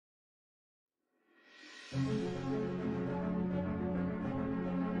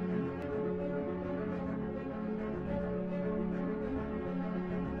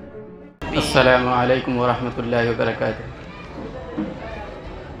Assalamu alaikum wa rahmatullahi wa barakatuh.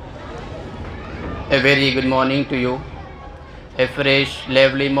 A very good morning to you. A fresh,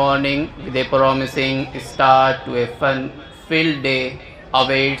 lively morning with a promising start to a fun-filled day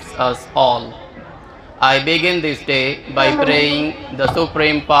awaits us all. I begin this day by praying the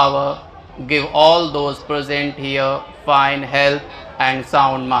Supreme Power give all those present here fine health and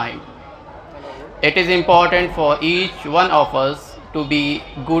sound mind. It is important for each one of us to be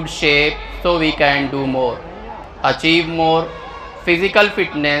good shape so we can do more, achieve more. Physical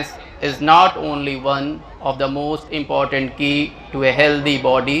fitness is not only one of the most important key to a healthy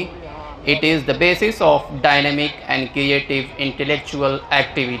body, it is the basis of dynamic and creative intellectual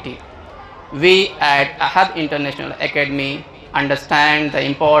activity. We at Ahad International Academy understand the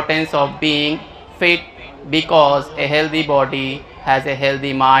importance of being fit because a healthy body has a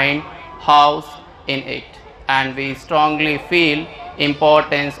healthy mind housed in it, and we strongly feel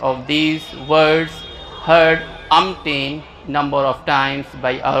importance of these words heard umpteen number of times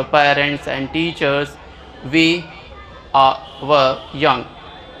by our parents and teachers we were young.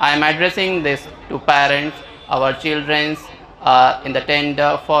 I am addressing this to parents. Our children are in the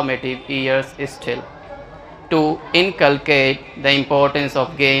tender formative years still. To inculcate the importance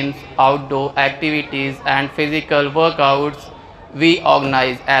of games, outdoor activities and physical workouts, we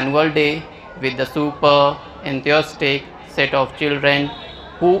organize annual day with the super enthusiastic set of children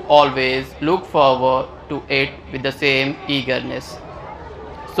who always look forward to it with the same eagerness.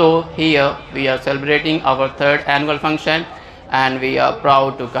 So here we are celebrating our third annual function, and we are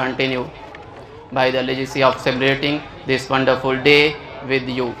proud to continue by the legacy of celebrating this wonderful day with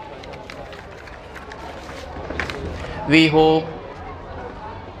you. We hope,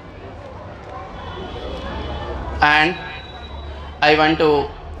 and I want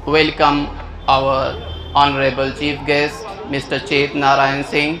to welcome our Honorable Chief Guest, Mr.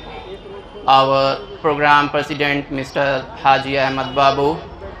 Singh, our Program President, Mr. Haji Ahmad Babu.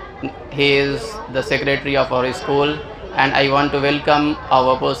 He is the Secretary of our school, and I want to welcome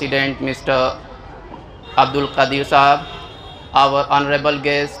our President, Mr. Abdul Qadir Sahab, our Honorable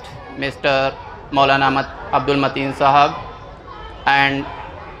Guest, Mr. Maulana Abdul Mateen Sahab, and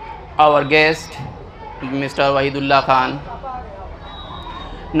our guest, Mr. Wahidullah Khan.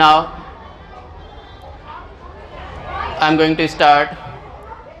 Now, I am going to start.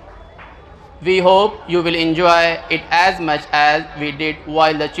 We hope you will enjoy it as much as we did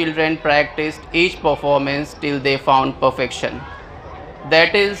while the children practiced each performance till they found perfection.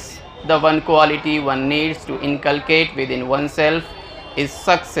 That is the one quality one needs to inculcate within oneself is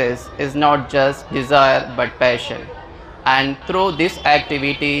success is not just desire but passion. And through this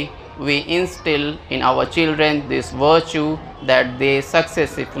activity, we instill in our children this virtue that they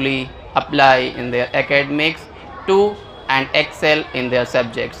successfully apply in their academics too and excel in their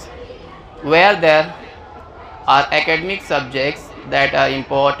subjects. Where there are academic subjects that are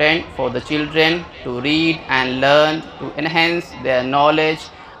important for the children to read and learn to enhance their knowledge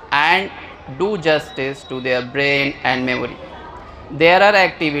and do justice to their brain and memory. There are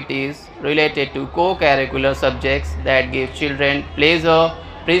activities related to co-curricular subjects that give children pleasure,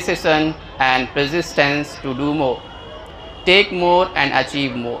 precision and persistence to do more, take more and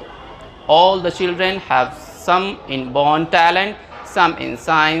achieve more. All the children have some inborn talent, some in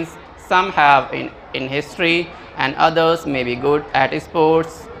science, some have in history, and others may be good at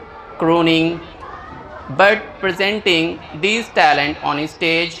sports, crooning. But presenting these talent on a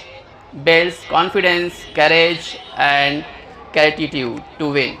stage builds confidence, courage and gratitude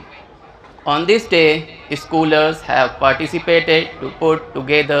to win. On this day, schoolers have participated to put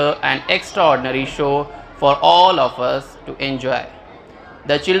together an extraordinary show for all of us to enjoy.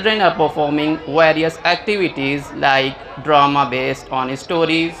 The children are performing various activities like drama based on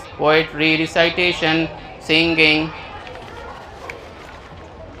stories, poetry recitation, singing,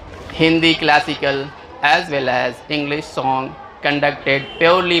 Hindi classical as well as English song conducted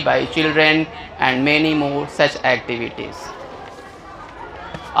purely by children, and many more such activities.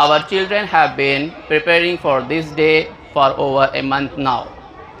 Our children have been preparing for this day for over a month now.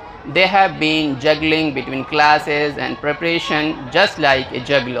 They have been juggling between classes and preparation just like a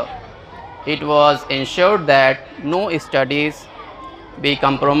juggler. It was ensured that no studies be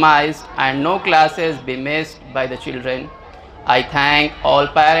compromised and no classes be missed by the children. I thank all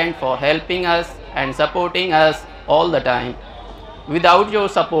parents for helping us and supporting us all the time. Without your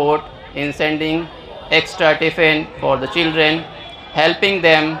support in sending extra tiffin for the children, helping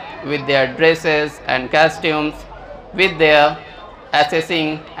them with their dresses and costumes, with their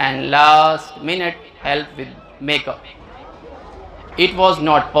assessing and last minute help with makeup, it was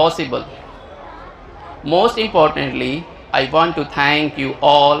not possible. Most importantly, I want to thank you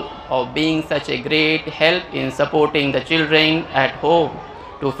all of being such a great help in supporting the children at home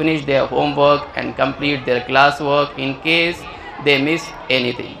to finish their homework and complete their classwork in case they miss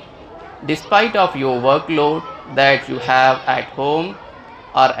anything. Despite of your workload that you have at home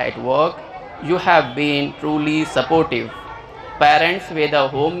or at work, you have been truly supportive. Parents, whether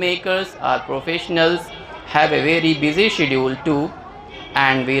homemakers or professionals, have a very busy schedule too,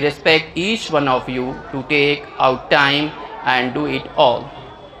 and we respect each one of you to take out time and do it all.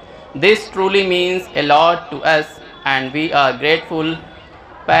 This truly means a lot to us and we are grateful.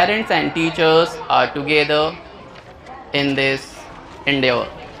 Parents and teachers are together in this endeavor,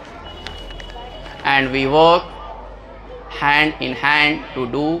 and we work hand in hand to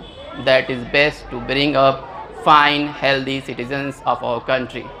do that is best to bring up fine, healthy citizens of our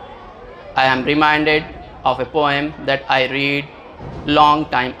country. I am reminded of a poem that I read long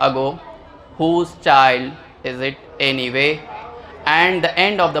time ago, Whose Child Is It Anyway? And the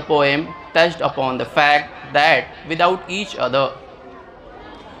end of the poem touched upon the fact that without each other,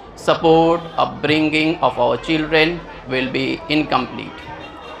 support, upbringing of our children will be incomplete.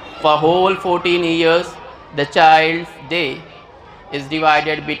 For whole 14 years, the child's day is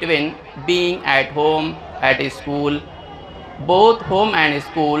divided between being at home, at school. Both home and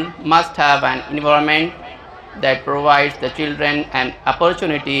school must have an environment that provides the children an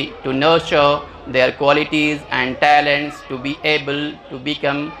opportunity to nurture their qualities and talents to be able to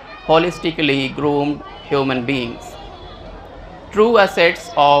become holistically groomed human beings, true assets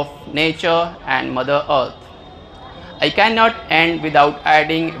of nature and Mother Earth. I cannot end without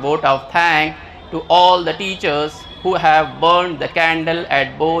adding a vote of thanks to all the teachers who have burned the candle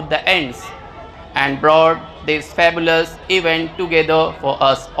at both the ends and brought this fabulous event together for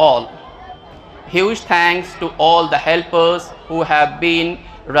us all. Huge thanks to all the helpers who have been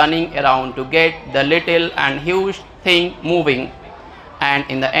running around to get the little and huge thing moving. And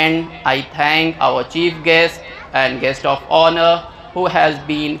in the end, I thank our chief guest and guest of honor who has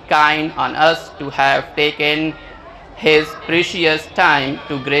been kind on us to have taken his precious time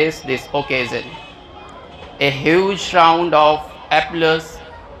to grace this occasion. A huge round of applause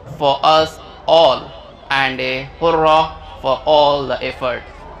for us all and a hurrah for all the effort.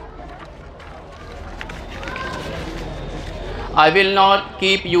 I will not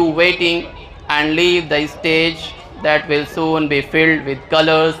keep you waiting and leave the stage that will soon be filled with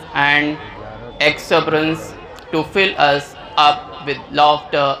colors and exuberance to fill us up with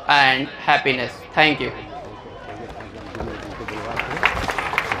laughter and happiness. Thank you.